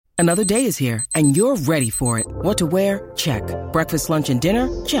Another day is here, and you're ready for it. What to wear? Check. Breakfast, lunch, and dinner?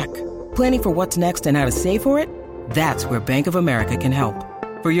 Check. Planning for what's next and how to save for it? That's where Bank of America can help.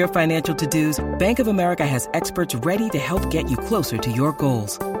 For your financial to-dos, Bank of America has experts ready to help get you closer to your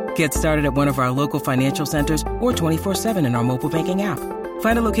goals. Get started at one of our local financial centers or 24/7 in our mobile banking app.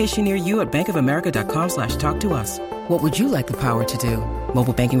 Find a location near you at bankofamerica.com/talktous. What would you like the power to do?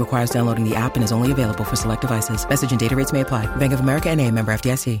 Mobile banking requires downloading the app and is only available for select devices. Message and data rates may apply. Bank of America N.A., member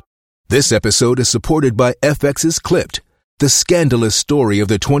FDIC. This episode is supported by FX's Clipped, the scandalous story of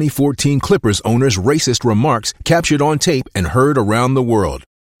the 2014 Clippers owner's racist remarks captured on tape and heard around the world.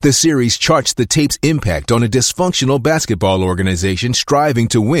 The series charts the tape's impact on a dysfunctional basketball organization striving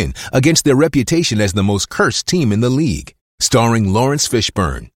to win against their reputation as the most cursed team in the league. Starring Lawrence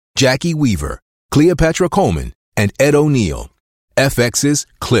Fishburne, Jackie Weaver, Cleopatra Coleman, and Ed O'Neill. FX's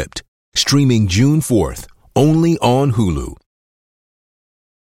Clipped, streaming June 4th, only on Hulu.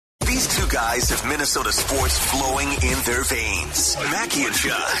 These two guys have Minnesota sports flowing in their veins. Mackey and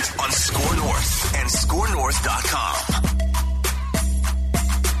Judd on Score North and ScoreNorth.com.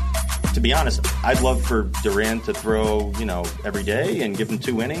 To be honest, I'd love for Durant to throw, every day and give him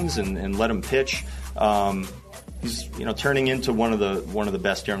 2 innings and let him pitch. He's, turning into one of the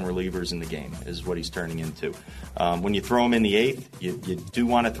best young relievers in the game is what he's turning into. When you throw him in the 8th, you do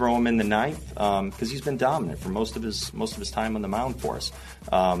want to throw him in the 9th because he's been dominant for most of his time on the mound for us.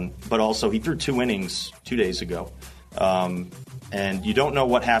 But also, he threw 2 innings 2 days ago. And you don't know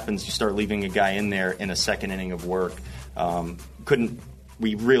what happens. You start leaving a guy in there in a second inning of work.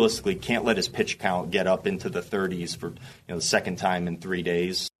 We realistically can't let his pitch count get up into the 30s for the second time in 3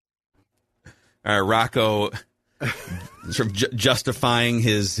 days. All right, Rocco sort of justifying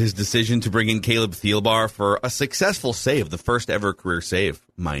his decision to bring in Caleb Thielbar for a successful save, the first ever career save,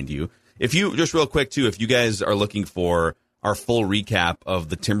 mind you. If you, just real quick too, if you guys are looking for our full recap of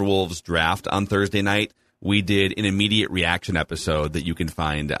the Timberwolves draft on Thursday night, we did an immediate reaction episode that you can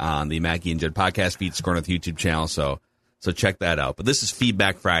find on the Mackey and Judd podcast feed, Score North YouTube channel, so check that out. But this is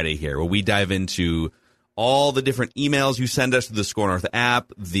Feedback Friday here, where we dive into all the different emails you send us to the Score North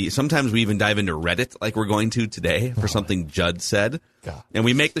app. Sometimes we even dive into Reddit, like we're going to today, for something Judd said. God. And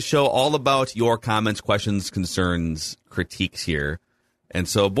we make the show all about your comments, questions, concerns, critiques here. And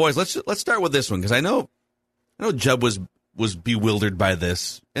so, boys, let's start with this one, because I know Judd was bewildered by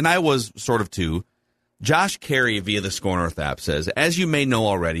this, and I was sort of too. Josh Carey via the Score North app says, as you may know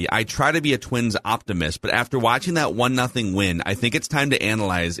already, I try to be a Twins optimist, but after watching that 1-0 win, I think it's time to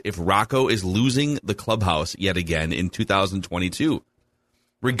analyze if Rocco is losing the clubhouse yet again in 2022.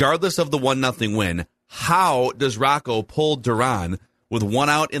 Regardless of the 1-0 win, how does Rocco pull Duran with 1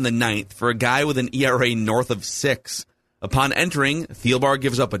 out in the 9th for a guy with an ERA north of 6? Upon entering, Thielbar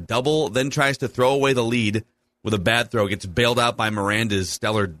gives up a double, then tries to throw away the lead with a bad throw, gets bailed out by Miranda's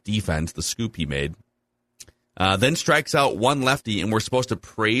stellar defense, the scoop he made. Then strikes out one lefty, and we're supposed to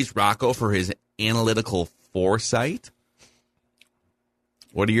praise Rocco for his analytical foresight.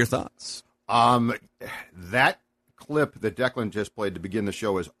 What are your thoughts? That clip that Declan just played to begin the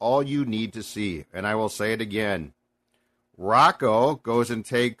show is all you need to see, and I will say it again. Rocco goes and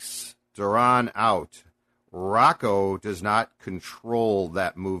takes Duran out. Rocco does not control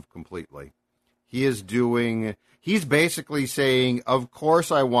that move completely. He's basically saying, of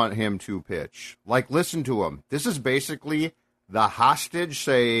course I want him to pitch. Like, listen to him. This is basically the hostage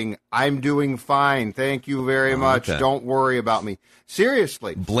saying, I'm doing fine. Thank you very much. Okay. Don't worry about me.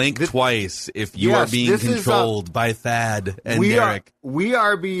 Seriously. Blink twice if you are being controlled by Thad and Derek. We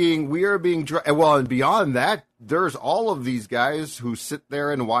are being, well, and beyond that, there's all of these guys who sit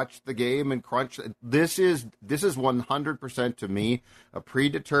there and watch the game and crunch. This is 100% to me a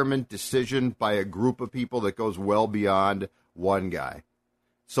predetermined decision by a group of people that goes well beyond one guy.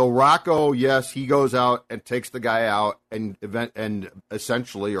 So Rocco, yes, he goes out and takes the guy out and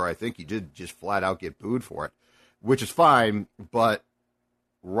essentially, or I think he did just flat out get booed for it, which is fine. But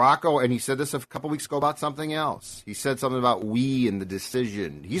Rocco, and he said this a couple weeks ago about something else. He said something about we and the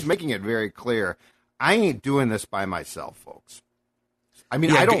decision. He's making it very clear. I ain't doing this by myself, folks. I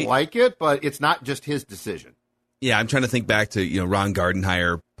mean, I don't like it, but it's not just his decision. Yeah, I'm trying to think back to Ron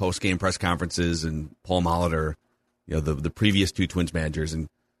Gardenhire post-game press conferences and Paul Molitor, the previous two Twins managers, and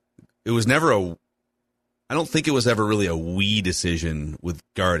it was never I don't think it was ever really a we decision with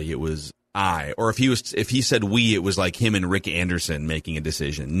Gardy. It was I, or if he said we, it was like him and Rick Anderson making a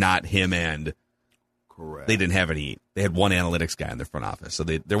decision, not him and. Correct. They didn't have any. They had one analytics guy in their front office, so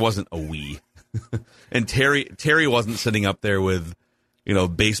there wasn't a we. And Terry wasn't sitting up there with,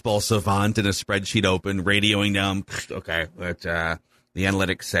 baseball savant and a spreadsheet open, radioing down. Okay, but the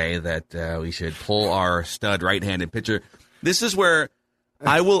analytics say that we should pull our stud right-handed pitcher. This is where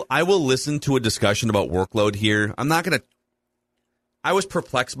I will listen to a discussion about workload here. I'm not going to. I was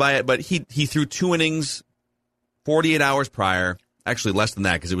perplexed by it, but he threw 2 innings 48 hours prior. Actually, less than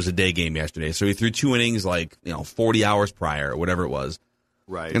that because it was a day game yesterday. So he threw 2 innings 40 hours prior or whatever it was.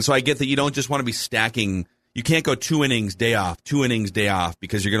 Right. And so I get that you don't just want to be stacking. You can't go 2 innings, day off, 2 innings, day off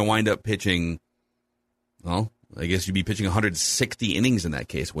because you're going to wind up pitching. Well, I guess you'd be pitching 160 innings in that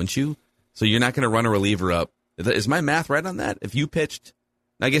case, wouldn't you? So you're not going to run a reliever up. Is my math right on that? If you pitched,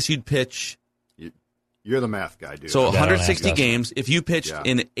 I guess you'd pitch. You're the math guy, dude. So 160 games. If you pitched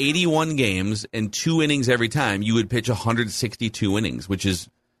in 81 games and 2 innings every time, you would pitch 162 innings, which is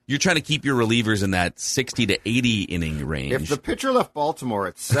you're trying to keep your relievers in that 60 to 80 inning range. If the pitcher left Baltimore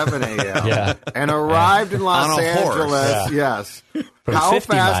at 7 a.m. and arrived in Los Angeles, yes. How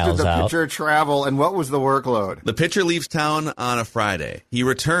fast did the pitcher travel, and what was the workload? The pitcher leaves town on a Friday. He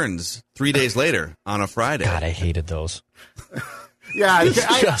returns 3 days later on a Friday. God, I hated those. Yeah,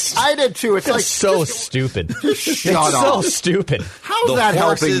 I did too. It's like so stupid. Shut up. So stupid. How's that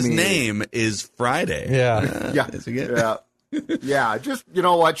helping me? The horse's name is Friday. Yeah. Just, you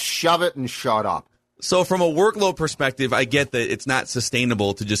know what? Shove it and shut up. So from a workload perspective, I get that it's not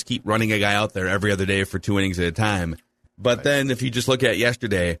sustainable to just keep running a guy out there every other day for 2 innings at a time. But then if you just look at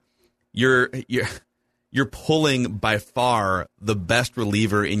yesterday, you're pulling by far the best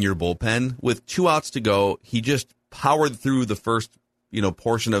reliever in your bullpen. With 2 outs to go, he just powered through the first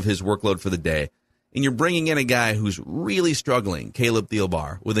portion of his workload for the day. And you're bringing in a guy who's really struggling, Caleb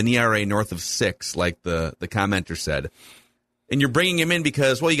Thielbar, with an ERA north of 6, like the commenter said. And you're bringing him in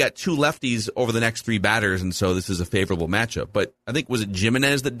because, you got 2 lefties over the next 3 batters, and so this is a favorable matchup. But I think, was it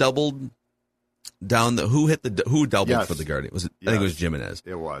Jimenez that doubled down who doubled for the Guardian? I think it was Jimenez.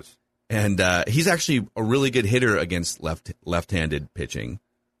 It was. And he's actually a really good hitter against left-handed pitching.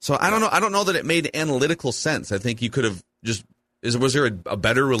 So I don't know that it made analytical sense. I think you could have was there a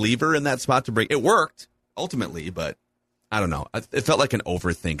better reliever in that spot to bring? It worked ultimately, but I don't know. It felt like an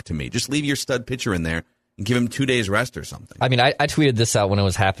overthink to me. Just leave your stud pitcher in there and give him 2 days rest or something. I mean, I tweeted this out when it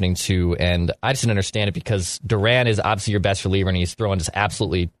was happening too, and I just didn't understand it because Duran is obviously your best reliever, and he's throwing just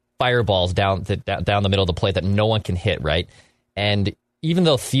absolutely fireballs down the middle of the plate that no one can hit, right? And even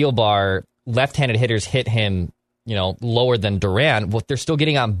though Thielbar, left-handed hitters hit him, lower than Duran, they're still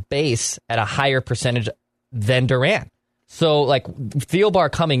getting on base at a higher percentage than Duran. So, Thielbar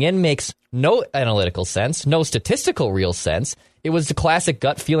coming in makes no analytical sense, no statistical real sense. It was the classic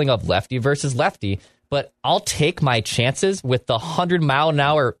gut feeling of lefty versus lefty, but I'll take my chances with the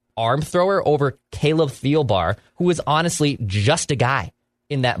 100-mile-an-hour arm thrower over Caleb Thielbar, who is honestly just a guy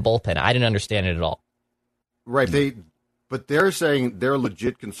in that bullpen. I didn't understand it at all. Right, but they're saying they're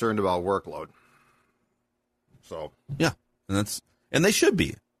legit concerned about workload. So yeah, and they should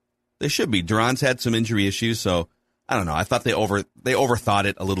be. They should be. Duran's had some injury issues, so I don't know. I thought they overthought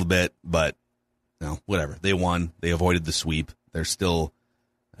it a little bit, but whatever. They won. They avoided the sweep. They're still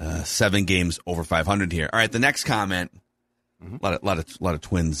 7 games over 500 here. All right, the next comment. A lot of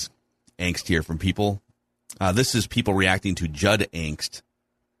Twins angst here from people. This is people reacting to Judd angst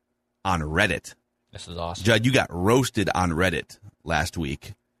on Reddit. This is awesome. Judd, you got roasted on Reddit last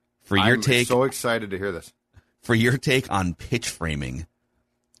week for your take. I'm so excited to hear this. For your take on pitch framing.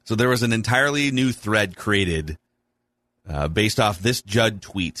 So there was an entirely new thread created based off this Judd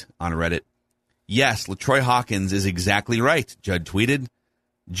tweet on Reddit. Yes, LaTroy Hawkins is exactly right, Judd tweeted.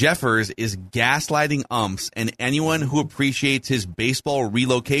 Jeffers is gaslighting umps, and anyone who appreciates his baseball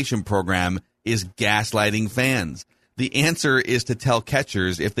relocation program is gaslighting fans. The answer is to tell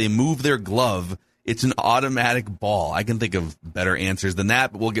catchers if they move their glove, it's an automatic ball. I can think of better answers than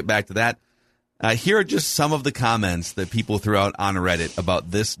that, but we'll get back to that. Here are just some of the comments that people threw out on Reddit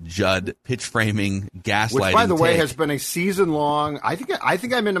about this Judd pitch framing gaslighting. Which, by the way, take. has been a season long. I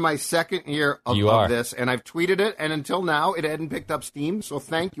think I'm into my second year of this, and I've tweeted it, and until now it hadn't picked up steam. So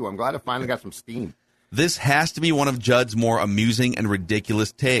thank you. I'm glad it finally got some steam. This has to be one of Judd's more amusing and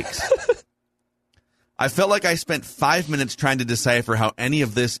ridiculous takes. I felt like I spent 5 minutes trying to decipher how any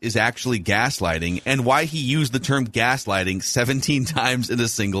of this is actually gaslighting and why he used the term gaslighting 17 times in a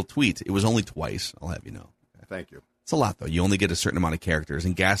single tweet. It was only twice, I'll have you know. Thank you. It's a lot, though. You only get a certain amount of characters,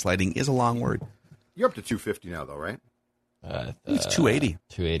 and gaslighting is a long word. You're up to 250 now, though, right? It's 280.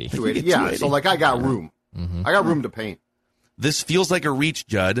 280. Yeah, so I got room. Mm-hmm. I got room to paint. This feels like a reach,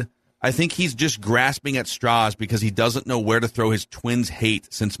 Judd. I think he's just grasping at straws because he doesn't know where to throw his Twins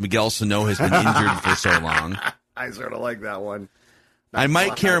hate since Miguel Sano has been injured for so long. I sort of like that one. I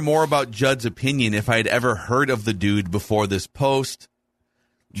might care more about Judd's opinion if I had ever heard of the dude before this post.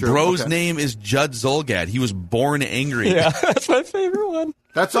 True, Bro's okay. name is Judd Zulgad. He was born angry. Yeah, that's my favorite one.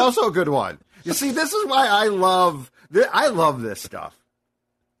 That's also a good one. You see, this is why I love this stuff.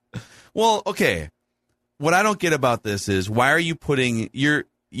 Well, okay. What I don't get about this is why are you putting you're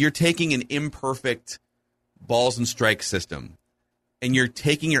taking an imperfect balls and strike system and you're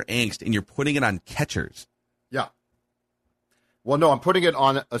taking your angst and you're putting it on catchers. Yeah. Well, no, I'm putting it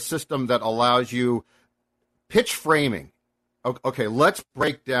on a system that allows you pitch framing. Okay, let's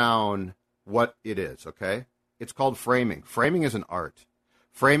break down what it is, okay? It's called framing. Framing is an art.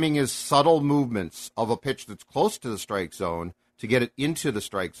 Framing is subtle movements of a pitch that's close to the strike zone to get it into the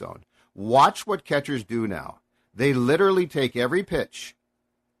strike zone. Watch what catchers do now. They literally take every pitch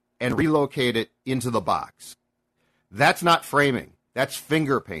and relocate it into the box. That's not framing. That's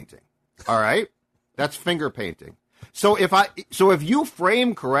finger painting. All right? That's finger painting. So if you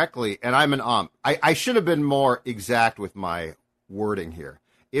frame correctly, and I'm an ump, I should have been more exact with my wording here.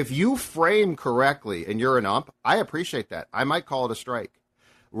 If you frame correctly and you're an ump, I appreciate that. I might call it a strike.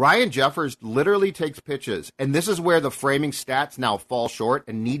 Ryan Jeffers literally takes pitches, and this is where the framing stats now fall short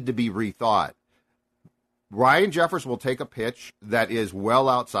and need to be rethought. Ryan Jeffers will take a pitch that is well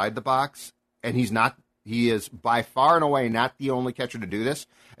outside the box, and he is by far and away not the only catcher to do this,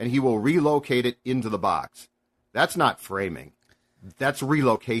 and he will relocate it into the box. That's not framing. That's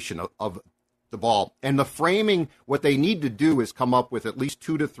relocation of the ball. And the framing, what they need to do is come up with at least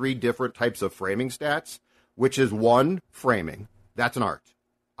 2 to 3 different types of framing stats, which is one, framing. That's an art.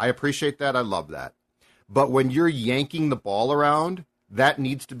 I appreciate that. I love that. But when you're yanking the ball around, that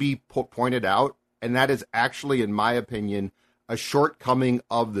needs to be pointed out. And that is actually, in my opinion, a shortcoming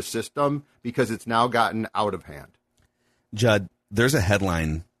of the system because it's now gotten out of hand. Judd, there's a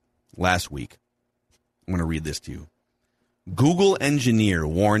headline last week. I'm going to read this to you. Google engineer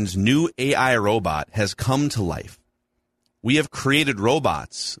warns new AI robot has come to life. We have created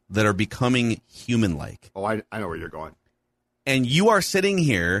robots that are becoming human-like. Oh, I know where you're going. And you are sitting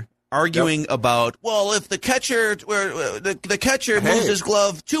here arguing about, well, if the catcher moves his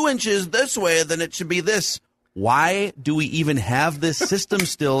glove 2 inches this way, then it should be this. Why do we even have this system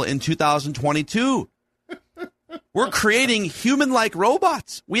still in 2022? We're creating human-like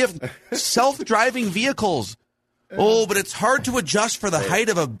robots. We have self-driving vehicles. Oh, but it's hard to adjust for the height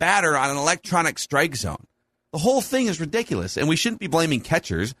of a batter on an electronic strike zone. The whole thing is ridiculous, and we shouldn't be blaming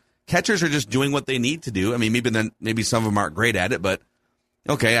catchers. Catchers are just doing what they need to do. I mean, maybe some of them aren't great at it, but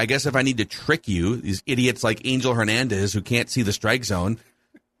okay, I guess if I need to trick you, these idiots like Angel Hernandez who can't see the strike zone,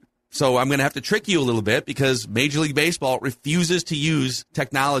 so I'm going to have to trick you a little bit because Major League Baseball refuses to use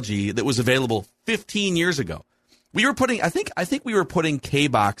technology that was available 15 years ago. We were putting, I think we were putting K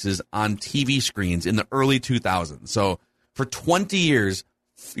boxes on TV screens in the early 2000s. So for 20 years,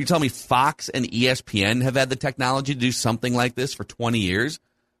 you tell me Fox and ESPN have had the technology to do something like this for 20 years,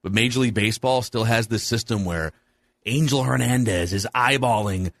 but Major League Baseball still has this system where Angel Hernandez is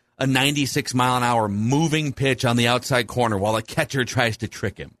eyeballing a 96-mile-an-hour moving pitch on the outside corner while a catcher tries to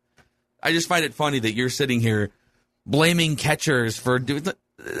trick him. I just find it funny that you're sitting here blaming catchers for doing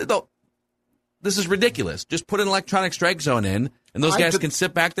this is ridiculous. Just put an electronic strike zone in, and those guys can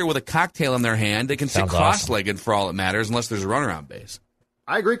sit back there with a cocktail in their hand. They can sit cross-legged for all it matters, unless there's a runaround base.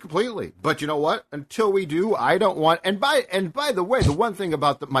 I agree completely. But you know what? Until we do, I don't want. And by the way, the one thing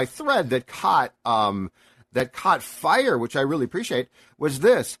about my thread that caught fire, which I really appreciate, was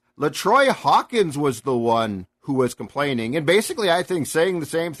this: LaTroy Hawkins was the one who was complaining, and basically, I think saying the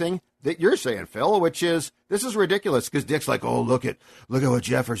same thing that you're saying, Phil, which is, this is ridiculous, because Dick's like, oh, look at what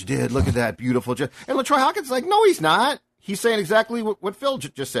Jeffers did, look at that beautiful and LaTroy Hawkins is like, no, he's not. He's saying exactly what Phil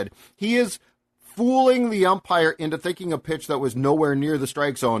just said. He is fooling the umpire into thinking a pitch that was nowhere near the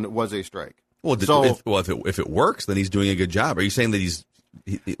strike zone was a strike. Well, if it works, then he's doing a good job. Are you saying that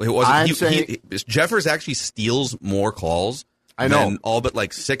Jeffers actually steals more calls than all but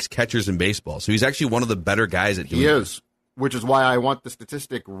like 6 catchers in baseball? So he's actually one of the better guys at doing it. He is. Which is why I want the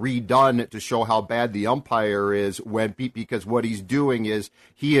statistic redone to show how bad the umpire is because what he's doing is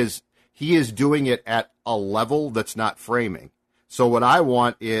he is doing it at a level that's not framing. So what I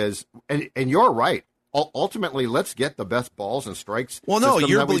want is, and you're right, ultimately let's get the best balls and strikes. Well, no,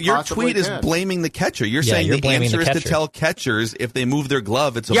 your tweet is blaming the catcher. You're saying the answer is to tell catchers if they move their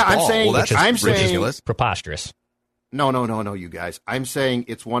glove, it's a ball. I'm saying ridiculous. Preposterous. No, you guys. I'm saying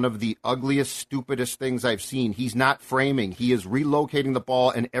it's one of the ugliest, stupidest things I've seen. He's not framing. He is relocating the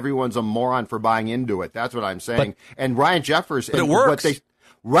ball, and everyone's a moron for buying into it. That's what I'm saying. And Ryan Jeffers. But it works.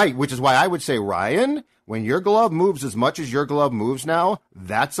 Right, which is why I would say, Ryan, when your glove moves as much as your glove moves now,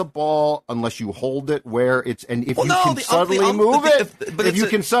 that's a ball unless you hold it where it's – and if you can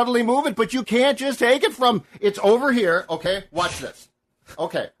subtly move it, but you can't just take it from – it's over here. Okay, watch this.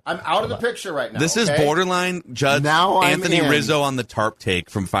 Okay, I'm out of the picture right now. This is borderline Judd Anthony Rizzo on the tarp take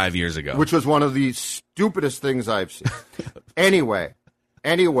from 5 years ago. Which was one of the stupidest things I've seen. Anyway,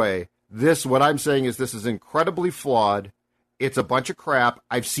 What I'm saying is this is incredibly flawed. It's a bunch of crap.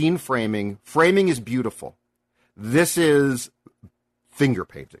 I've seen framing. Framing is beautiful. This is finger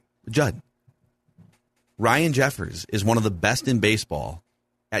painting. Judd, Ryan Jeffers is one of the best in baseball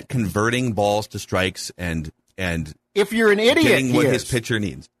at converting balls to strikes and if you're an idiot, getting what his pitcher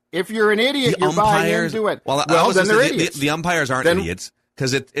needs. If you're an idiot, you're buying into it. Well, then they're idiots. The umpires aren't idiots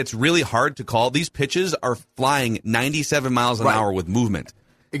because it's really hard to call. These pitches are flying 97 miles an hour with movement.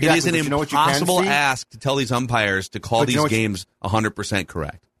 Exactly. It is an impossible ask to tell these umpires to call these games 100%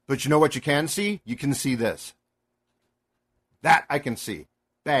 correct. But you know what you can see? You can see this. That I can see.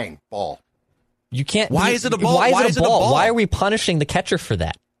 Bang, ball. You can't. Why is it a ball? Why is it a ball? Why are we punishing the catcher for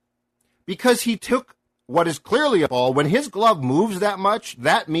that? Because he took what is clearly a ball. When his glove moves that much,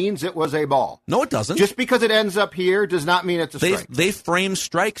 that means it was a ball. No, it doesn't. Just because it ends up here does not mean it's a strike. They frame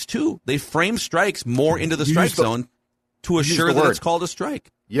strikes, too. They frame strikes more into the strike zone to assure that it's called a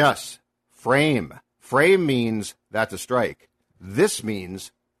strike. Yes. Frame. Frame means that's a strike. This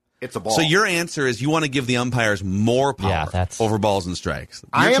means it's a ball. So your answer is you want to give the umpires more power over balls and strikes.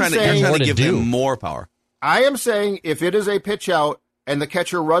 You're trying to give them more power. I am saying if it is a pitch out and the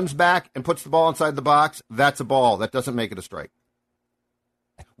catcher runs back and puts the ball inside the box, that's a ball. That doesn't make it a strike.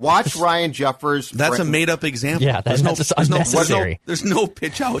 Watch Ryan Jeffers. That's a made-up example. Yeah, that's unnecessary. There's no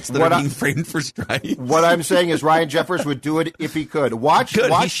pitch outs that are being framed for strikes. What I'm saying is Ryan Jeffers would do it if he could.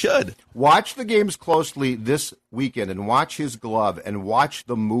 He should. Watch the games closely this weekend and watch his glove and watch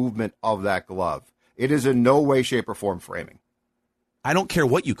the movement of that glove. It is in no way, shape, or form framing. I don't care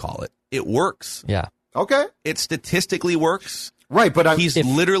what you call it. It works. Yeah. Okay. It statistically works. Right, but he's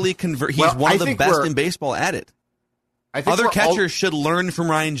literally he's one of the best in baseball at it. Other catchers should learn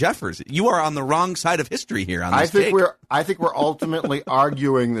from Ryan Jeffers. You are on the wrong side of history here on this take. I think we're ultimately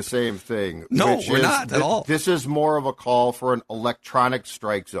arguing the same thing. No, we're not at all. This is more of a call for an electronic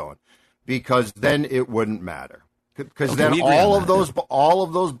strike zone because then it wouldn't matter. Because then all of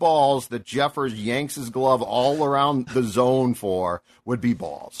those balls that Jeffers yanks his glove all around the zone for would be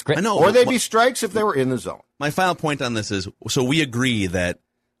balls. I know, or they'd be strikes if they were in the zone. My final point on this is, so we agree that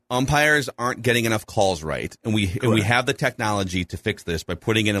umpires aren't getting enough calls right, and we have the technology to fix this by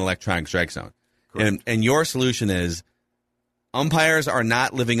putting in an electronic strike zone. And your solution is umpires are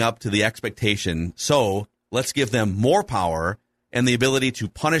not living up to the expectation, so let's give them more power and the ability to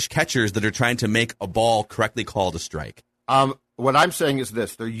punish catchers that are trying to make a ball correctly called a strike. What I'm saying is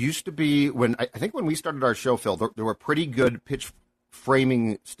this. There used to be, I think when we started our show, Phil, there were pretty good pitch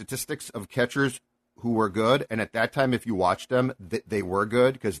framing statistics of catchers who were good, and at that time, if you watched them, they were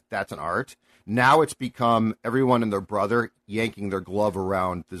good because that's an art. Now it's become everyone and their brother yanking their glove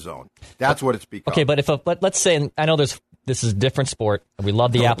around the zone. That's what it's become. Okay, but let's say, I know this is a different sport, and we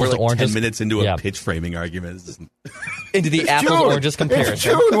love the apples to oranges. 10 minutes into a pitch framing argument. Into the apples to oranges comparison. It's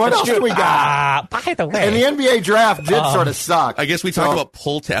June. What else do we got? By the way. And the NBA draft did sort of suck. I guess we talked about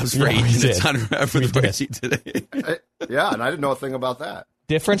pull tabs for 8 minutes on for the spreadsheet today. Yeah, and I didn't know a thing about that.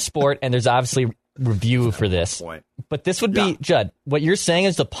 Different sport, and there's obviously review for this. But this would be, Judd, what you're saying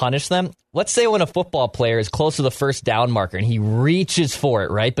is to punish them. Let's say when a football player is close to the first down marker and he reaches for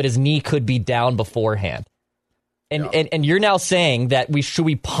it, right? But his knee could be down beforehand. And you're now saying that should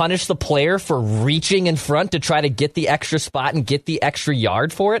we punish the player for reaching in front to try to get the extra spot and get the extra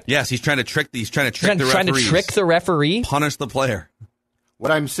yard for it? Yes, he's trying to trick the referee. Trying to trick the referee? Punish the player.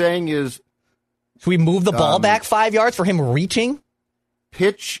 What I'm saying is, should we move the ball back 5 yards for him reaching?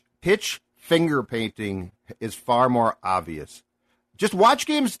 Pitch finger painting is far more obvious. Just watch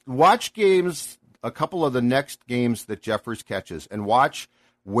games, a couple of the next games that Jeffers catches, and watch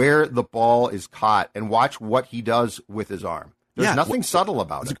where the ball is caught, and watch what he does with his arm. There's nothing subtle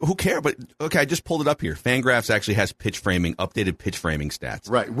about it. Who cares? But okay, I just pulled it up here. Fangraphs actually has updated pitch framing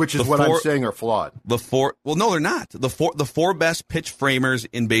stats. Right, which is what I'm saying are flawed. Well, no, they're not. The four best pitch framers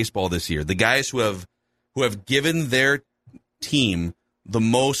in baseball this year, the guys who have given their team the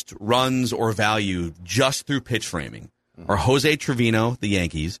most runs or value just through pitch framing are Jose Trevino, the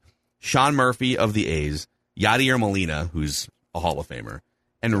Yankees, Sean Murphy of the A's, Yadier Molina, who's a Hall of Famer,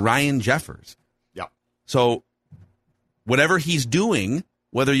 and Ryan Jeffers. Yeah. So whatever he's doing,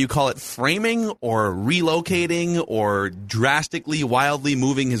 whether you call it framing or relocating or drastically, wildly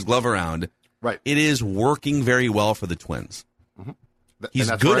moving his glove around, right, it is working very well for the Twins. Mm-hmm. He's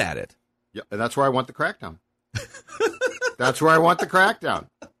good at it. Yeah, and that's where I want the crackdown. That's where I want the crackdown.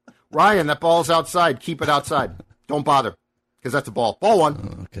 Ryan, that ball's outside. Keep it outside. Don't bother, because that's a ball. Ball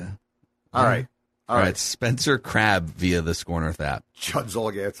one. Okay. All right. All right. Spencer Crabb via the Score North app. Judd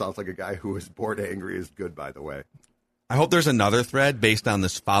Zulgad sounds like a guy who is bored angry is good, by the way. I hope there's another thread based on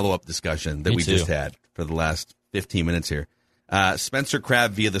this follow-up discussion that we just had for the last 15 minutes here. Spencer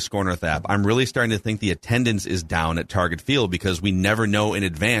Crabb via the Score North app. I'm really starting to think the attendance is down at Target Field because we never know in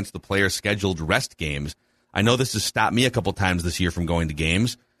advance the players' scheduled rest games. I know this has stopped me a couple times this year from going to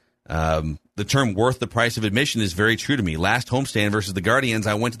games. The term worth the price of admission is very true to me. Last homestand versus the Guardians,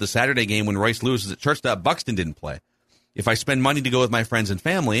 I went to the Saturday game when Royce Lewis was at shortstop. Buxton didn't play. If I spend money to go with my friends and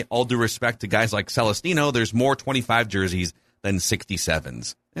family, all due respect to guys like Celestino, there's more 25 jerseys than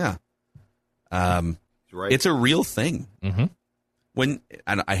 67s. Yeah. Right. It's a real thing. Mm-hmm. When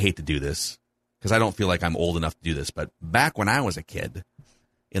I hate to do this because I don't feel like I'm old enough to do this, but back when I was a kid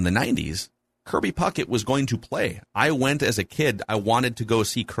in the 90s, Kirby Puckett was going to play. I went as a kid. I wanted to go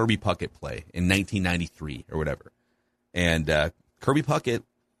see Kirby Puckett play in 1993 or whatever. And Kirby Puckett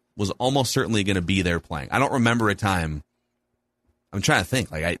was almost certainly going to be there playing. I don't remember a time. I'm trying to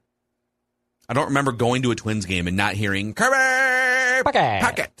think. Like I don't remember going to a Twins game and not hearing Kirby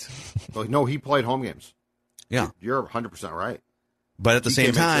Puckett. Well, no, he played home games. Yeah. You're 100% right. But at the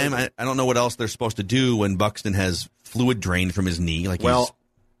same time, I don't know what else they're supposed to do when Buxton has fluid drained from his knee.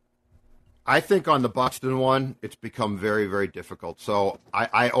 I think on the Buxton one, it's become very, very difficult. So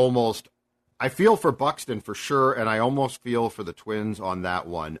I feel for Buxton for sure, and I almost feel for the Twins on that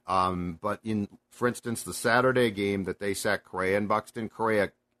one. But for instance, the Saturday game that they sat Correa and Buxton,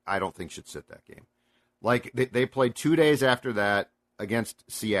 Correa, I don't think should sit that game. Like they played 2 days after that against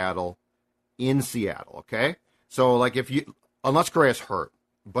Seattle in Seattle. Okay, so like unless Correa's hurt,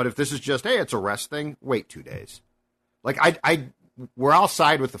 but if this is just it's a rest thing, wait 2 days. Like where I'll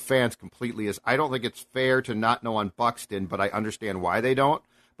side with the fans completely is I don't think it's fair to not know on Buxton, but I understand why they don't.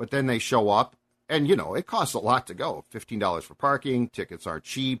 But then they show up, and, it costs a lot to go. $15 for parking, tickets aren't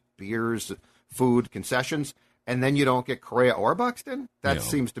cheap, beers, food, concessions, and then you don't get Correa or Buxton? That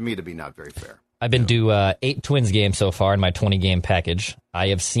seems to me to be not very fair. I've been to 8 Twins games so far in my 20-game package. I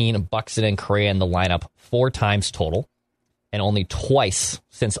have seen Buxton and Correa in the lineup 4 times total, and only twice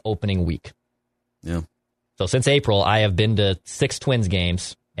since opening week. Yeah. So since April, I have been to 6 Twins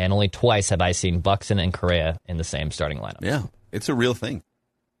games, and only twice have I seen Buxton and Correa in the same starting lineup. Yeah, it's a real thing.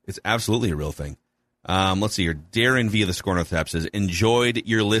 It's absolutely a real thing. Let's see here. Darren via the Score North app says, enjoyed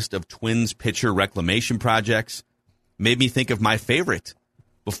your list of Twins pitcher reclamation projects. Made me think of my favorite.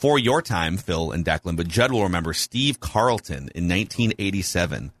 Before your time, Phil and Declan, but Judd will remember Steve Carlton in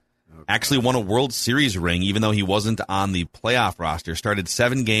 1987. Actually won a World Series ring, even though he wasn't on the playoff roster. Started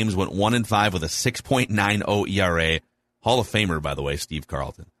 7 games, went 1-5 with a 6.90 ERA. Hall of Famer, by the way, Steve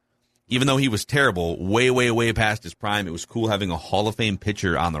Carlton. Even though he was terrible, way, way, way past his prime, it was cool having a Hall of Fame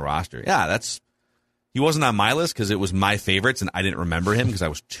pitcher on the roster. Yeah, he wasn't on my list because it was my favorites, and I didn't remember him because I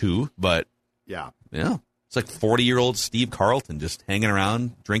was 2. But yeah, it's like 40-year-old Steve Carlton just hanging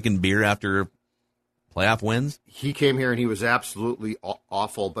around, drinking beer after playoff wins. He came here and he was absolutely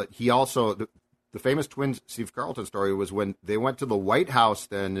awful, but he also, the famous Twins Steve Carlton story was when they went to the White House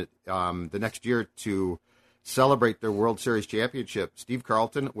then the next year to celebrate their World Series championship. Steve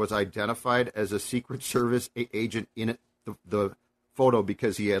Carlton was identified as a Secret Service agent in the photo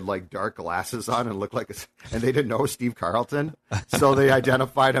because he had like dark glasses on and looked like and they didn't know Steve Carlton. So they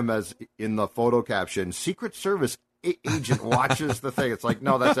identified him as, in the photo caption, Secret Service agent watches the thing. It's like,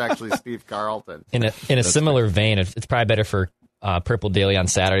 no, that's actually Steve Carlton. In a similar vein, it's probably better for Purple Daily on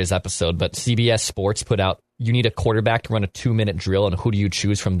Saturday's episode, but CBS Sports put out, you need a quarterback to run a 2-minute drill, and who do you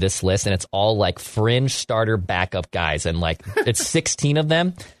choose from this list? And it's all like fringe starter backup guys, and like it's 16 of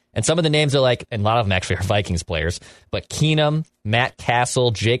them. And some of the names are like, and a lot of them actually are Vikings players, but Keenum, Matt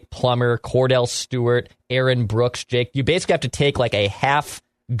Castle, Jake Plummer, Cordell Stewart, Aaron Brooks, you basically have to take like a half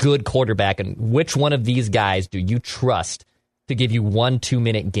good quarterback, and which one of these guys do you trust to give you 1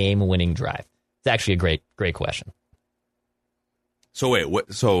 2-minute game-winning drive? It's actually a great question. So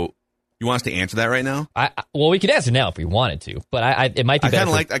wait, so you want us to answer that right now? Well, we could answer now if we wanted to, but it might be. I kind of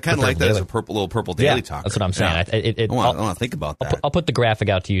like that as a little Purple Daily talk. That's what I'm saying. Yeah. I want to think about that. I'll put the graphic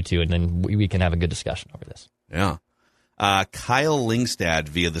out to you too, and then we can have a good discussion over this. Yeah. Kyle Lingstad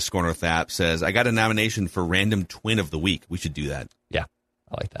via the Score North app says, I got a nomination for Random Twin of the Week. We should do that. Yeah,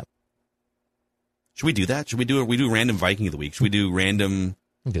 I like that. Should we do that? Should we do it? We do Random Viking of the Week. Should we do Random?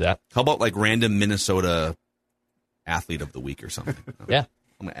 We'll do that. How about like Random Minnesota Athlete of the Week or something? Yeah.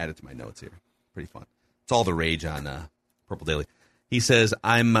 I'm going to add it to my notes here. Pretty fun. It's all the rage on Purple Daily. He says,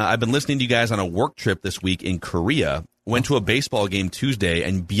 I've been listening to you guys on a work trip this week in Korea. Went to a baseball game Tuesday,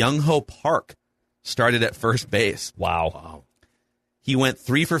 and Byung-ho Park started at first base. Wow. He went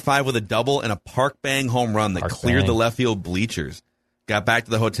 3 for 5 with a double and a park bang home run that cleared the left field bleachers. Got back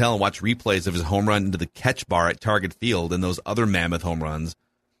to the hotel and watched replays of his home run into the catch bar at Target Field and those other mammoth home runs.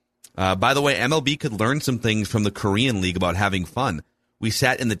 By the way, MLB could learn some things from the Korean League about having fun. We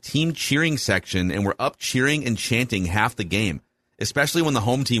sat in the team cheering section and were up cheering and chanting half the game, especially when the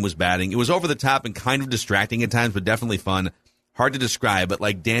home team was batting. It was over the top and kind of distracting at times, but definitely fun. Hard to describe, but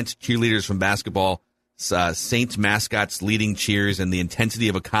like dance cheerleaders from basketball, Saints mascots leading cheers, and the intensity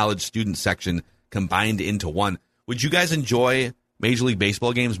of a college student section combined into one. Would you guys enjoy Major League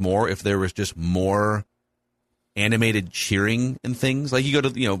Baseball games more if there was just more animated cheering and things? Like you go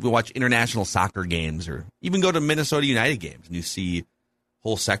to, we watch international soccer games or even go to Minnesota United games and you see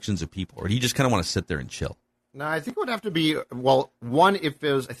whole sections of people, or do you just kind of want to sit there and chill? No, I think it would have to be, one, I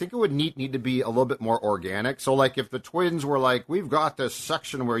think it would need to be a little bit more organic. So, like, if the Twins were like, we've got this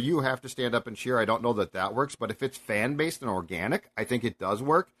section where you have to stand up and cheer, I don't know that works. But if it's fan-based and organic, I think it does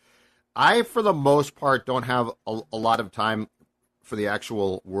work. I, for the most part, don't have a lot of time for the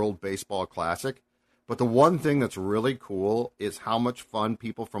actual World Baseball Classic. But the one thing that's really cool is how much fun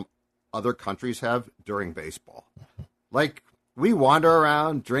people from other countries have during baseball. Like, we wander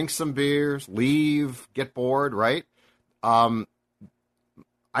around, drink some beers, leave, get bored, right? I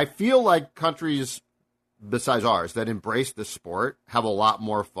feel like countries besides ours that embrace the sport have a lot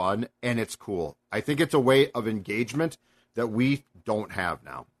more fun, and it's cool. I think it's a way of engagement that we don't have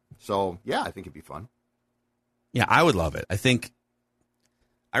now. So, yeah, I think it'd be fun. Yeah, I would love it.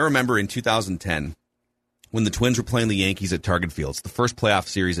 I remember in 2010 when the Twins were playing the Yankees at Target Field. It's the first playoff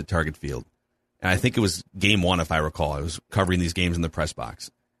series at Target Field. And I think it was game 1, if I recall. I was covering these games in the press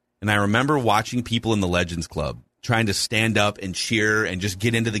box. And I remember watching people in the Legends Club trying to stand up and cheer and just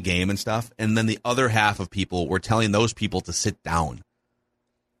get into the game and stuff. And then the other half of people were telling those people to sit down.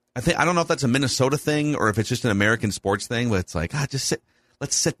 I don't know if that's a Minnesota thing or if it's just an American sports thing, but it's like, just sit.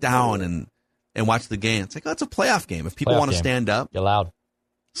 Let's sit down and watch the game. It's like, it's a playoff game. If people want to stand up, you're allowed.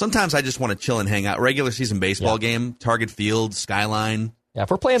 Sometimes I just want to chill and hang out. Regular season baseball game, Target Field, Skyline. Yeah, if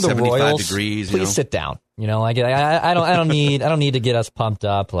we're playing the Royals, please sit down. I don't need to get us pumped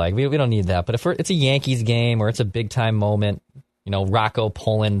up. Like we don't need that. But if it's a Yankees game or it's a big time moment, Rocco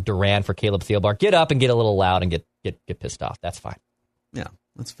pulling Duran for Caleb Thielbar, get up and get a little loud and get pissed off. That's fine. Yeah,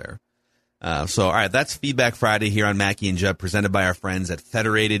 that's fair. So, all right, that's Feedback Friday here on Mackey and Judd, presented by our friends at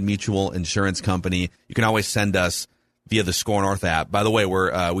Federated Mutual Insurance Company. You can always send us via the Score North app. By the way,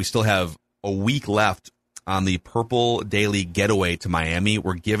 we still have a week left on the Purple Daily Getaway to Miami.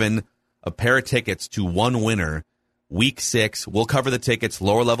 We're giving a pair of tickets to one winner. Week 6, we'll cover the tickets,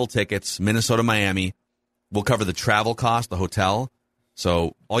 lower level tickets, Minnesota, Miami. We'll cover the travel cost, the hotel.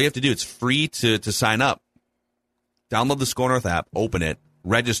 So all you have to do, it's free to sign up. Download the Score North app, open it,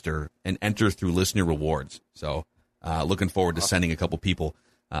 register, and enter through listener rewards. So looking forward to sending a couple people.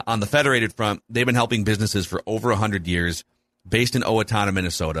 On the Federated front, they've been helping businesses for over 100 years, based in Owatonna,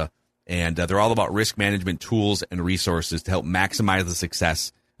 Minnesota. And they're all about risk management tools and resources to help maximize the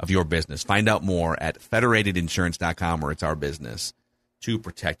success of your business. Find out more at federatedinsurance.com, where it's our business to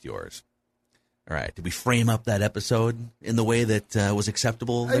protect yours. All right. Did we frame up that episode in the way that was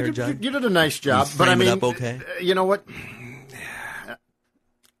acceptable there, Judd? You did a nice job. But I mean, it up okay? You know what?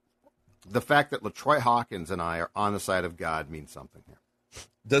 The fact that LaTroy Hawkins and I are on the side of God means something here.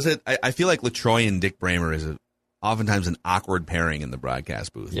 Does it? I feel like LaTroy and Dick Bramer is oftentimes an awkward pairing in the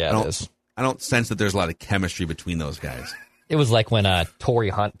broadcast booth. Yeah, it is. I don't sense that there's a lot of chemistry between those guys. It was like when Torrey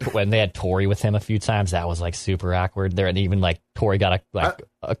Hunt, when they had Torrey with him a few times, that was like super awkward there. And even like Torrey got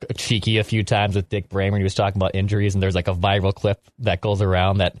a cheeky a few times with Dick Bramer. He was talking about injuries, and there's like a viral clip that goes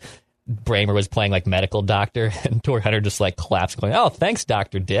around that Bramer was playing like medical doctor, and Torrey Hunter just like claps, going, "Oh, thanks,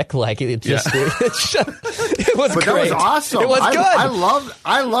 Dr. Dick." Like it just, it was but great. That was awesome. It was good.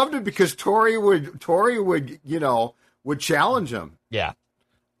 I loved it because Torrey would would challenge him. Yeah.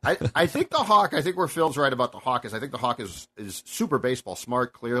 I think the Hawk, I think where Phil's right about the Hawk is I think the Hawk is super baseball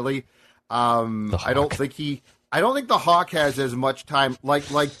smart, clearly. I don't think the Hawk has as much time.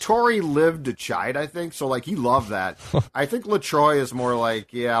 Like Torrey lived to chide, I think. So like he loved that. I think LaTroy is more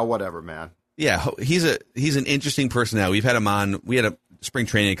like, yeah, whatever, man. Yeah, he's an interesting personality. We've had him on. We had a spring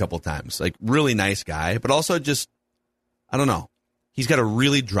training a couple of times. Like really nice guy, but also just I don't know. He's got a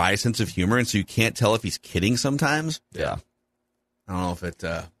really dry sense of humor, and so you can't tell if he's kidding sometimes. Yeah. I don't know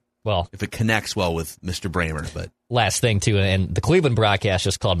if it connects well with Mr. Bramer, but last thing too, and the Cleveland broadcast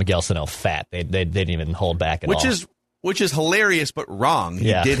just called Miguel Sano fat. They didn't even hold back at all. Which is hilarious, but wrong.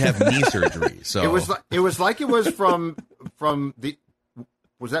 He did have knee surgery, so it was like it was from the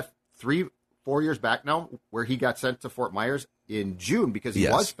was that 3-4 years back now where he got sent to Fort Myers in June because he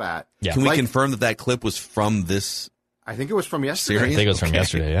was fat. Yeah. Can we confirm that clip was from this? I think it was from yesterday. Series? I think it was from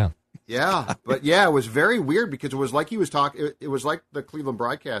yesterday. Yeah. Yeah, but yeah, it was very weird because it was like he was talking. It was like the Cleveland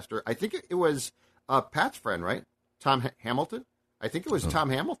broadcaster. I think it was Pat's friend, right? Tom Hamilton. I think it was Tom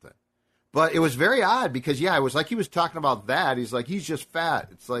Hamilton. But it was very odd because, yeah, it was like he was talking about that. He's like, he's just fat.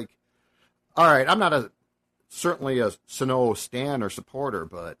 It's like, all right, I'm not certainly a Sano stan or supporter,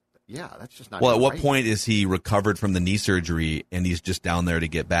 but, yeah, that's just not Well, at right. what point is he recovered from the knee surgery and he's just down there to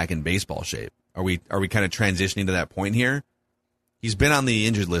get back in baseball shape? Are we kind of transitioning to that point here? He's been on the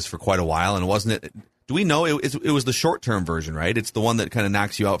injured list for quite a while, and wasn't it? Do we know it was the short-term version, right? It's the one that kind of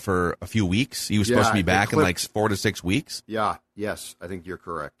knocks you out for a few weeks. He was supposed to be back in like 4 to 6 weeks. Yeah, yes, I think you're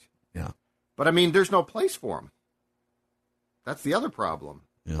correct. Yeah. But, I mean, there's no place for him. That's the other problem.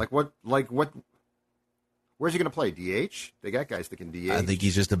 Yeah. What, where's he going to play? DH? They got guys that can DH. I think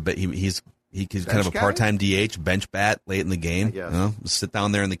he's just he's kind of a guy? part-time DH, bench bat late in the game. I guess. You know, sit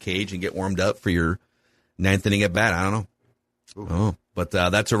down there in the cage and get warmed up for your 9th inning at bat. I don't know. Oh, but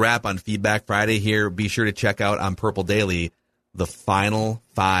that's a wrap on Feedback Friday here. Be sure to check out on Purple Daily the final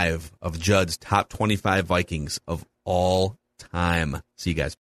 5 of Judd's top 25 Vikings of all time. See you guys.